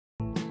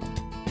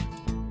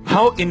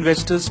How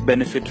investors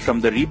benefit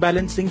from the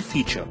rebalancing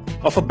feature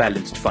of a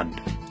balanced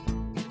fund.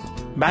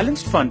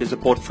 Balanced fund is a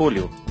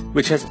portfolio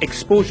which has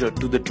exposure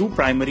to the two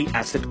primary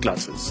asset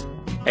classes,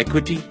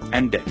 equity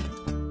and debt.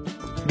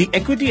 The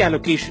equity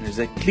allocation is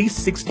at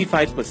least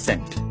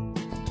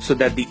 65% so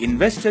that the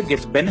investor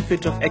gets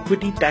benefit of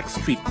equity tax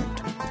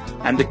treatment,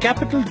 and the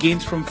capital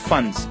gains from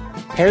funds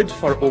held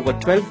for over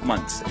 12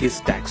 months is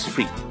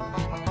tax-free.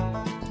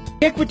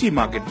 The equity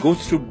market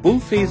goes through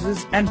bull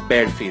phases and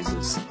bear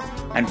phases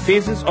and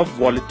phases of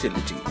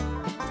volatility.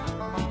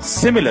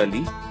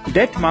 Similarly,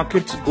 debt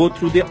markets go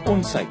through their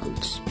own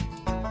cycles.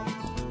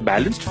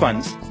 Balanced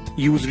funds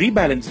use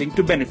rebalancing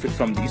to benefit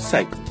from these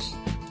cycles.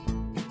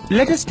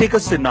 Let us take a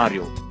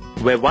scenario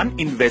where one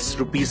invests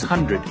rupees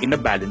 100 in a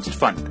balanced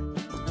fund.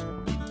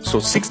 So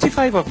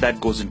 65 of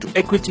that goes into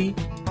equity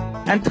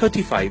and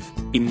 35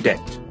 in debt.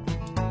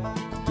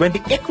 When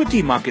the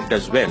equity market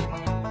does well,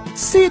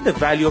 say the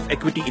value of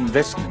equity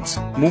investments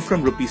move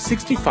from rupees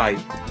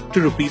 65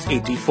 to rupees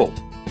 84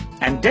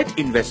 and debt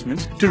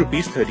investments to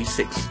rupees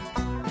 36.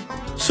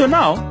 So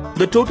now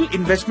the total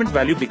investment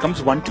value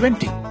becomes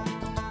 120,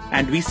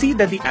 and we see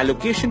that the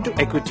allocation to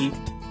equity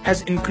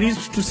has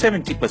increased to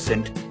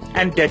 70%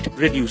 and debt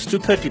reduced to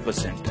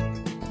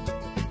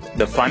 30%.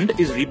 The fund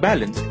is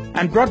rebalanced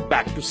and brought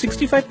back to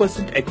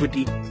 65%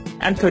 equity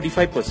and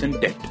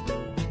 35%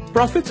 debt.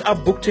 Profits are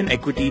booked in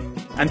equity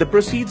and the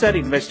proceeds are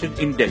invested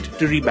in debt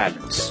to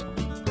rebalance.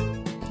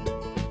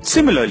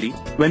 Similarly,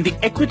 when the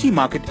equity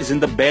market is in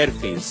the bear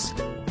phase,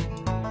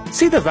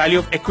 see the value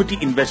of equity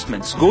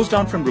investments goes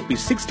down from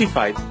rupees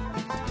 65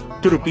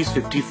 to rupees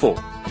 54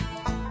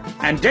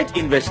 and debt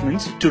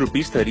investments to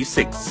rupees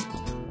 36.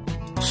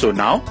 So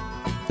now,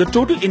 the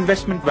total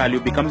investment value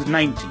becomes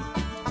 90,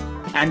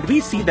 and we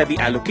see that the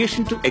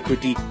allocation to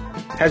equity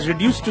has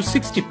reduced to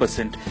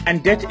 60%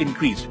 and debt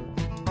increased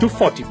to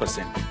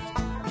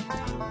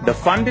 40%. The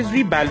fund is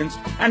rebalanced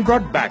and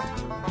brought back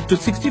to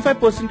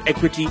 65%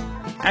 equity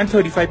and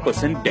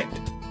 35% debt.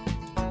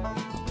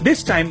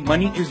 This time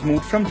money is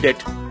moved from debt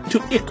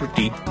to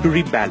equity to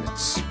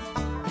rebalance.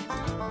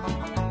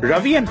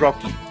 Ravi and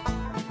Rocky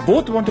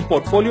both want a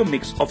portfolio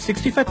mix of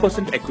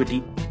 65%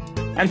 equity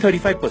and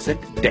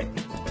 35% debt.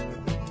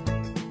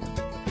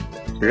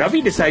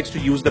 Ravi decides to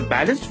use the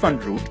balanced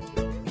fund route,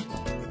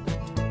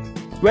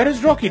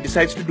 whereas Rocky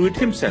decides to do it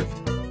himself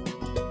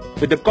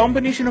with a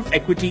combination of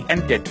equity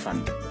and debt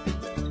fund.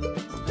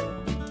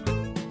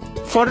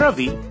 For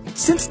Ravi,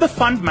 since the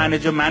fund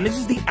manager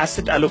manages the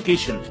asset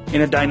allocation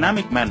in a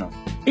dynamic manner,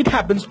 it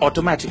happens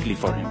automatically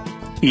for him.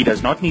 He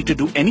does not need to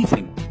do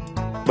anything.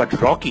 But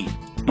Rocky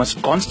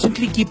must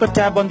constantly keep a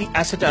tab on the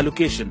asset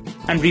allocation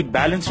and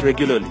rebalance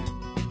regularly.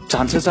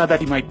 Chances are that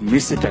he might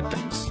miss it at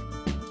times.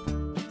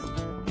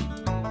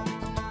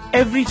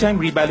 Every time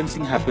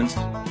rebalancing happens,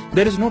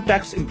 there is no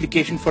tax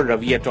implication for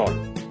Ravi at all.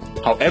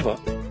 However,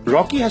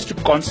 Rocky has to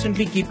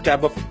constantly keep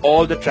tab of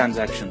all the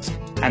transactions,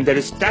 and there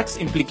is tax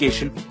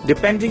implication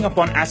depending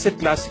upon asset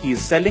class he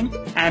is selling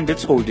and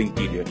its holding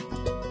period.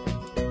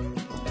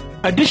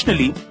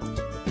 Additionally,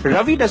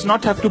 Ravi does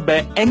not have to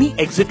bear any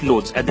exit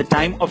loads at the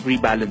time of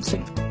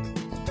rebalancing,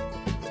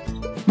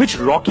 which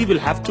Rocky will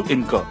have to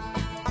incur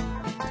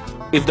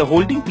if the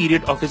holding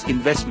period of his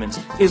investments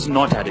is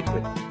not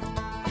adequate.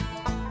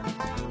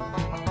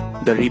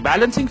 The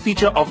rebalancing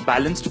feature of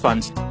balanced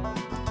funds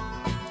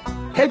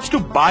helps to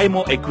buy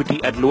more equity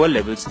at lower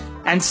levels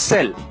and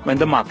sell when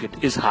the market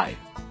is high.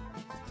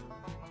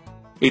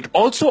 It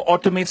also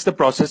automates the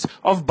process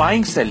of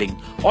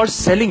buying-selling or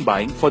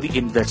selling-buying for the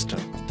investor.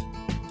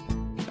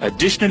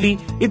 Additionally,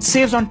 it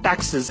saves on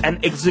taxes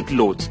and exit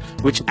loads,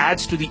 which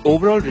adds to the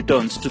overall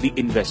returns to the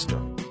investor.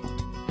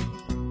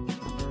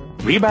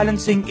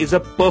 Rebalancing is a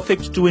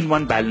perfect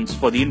two-in-one balance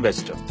for the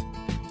investor.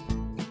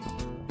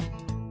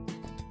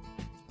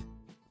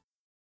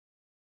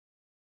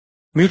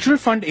 Mutual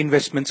fund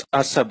investments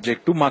are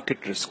subject to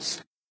market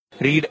risks.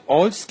 Read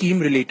all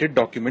scheme-related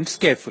documents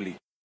carefully.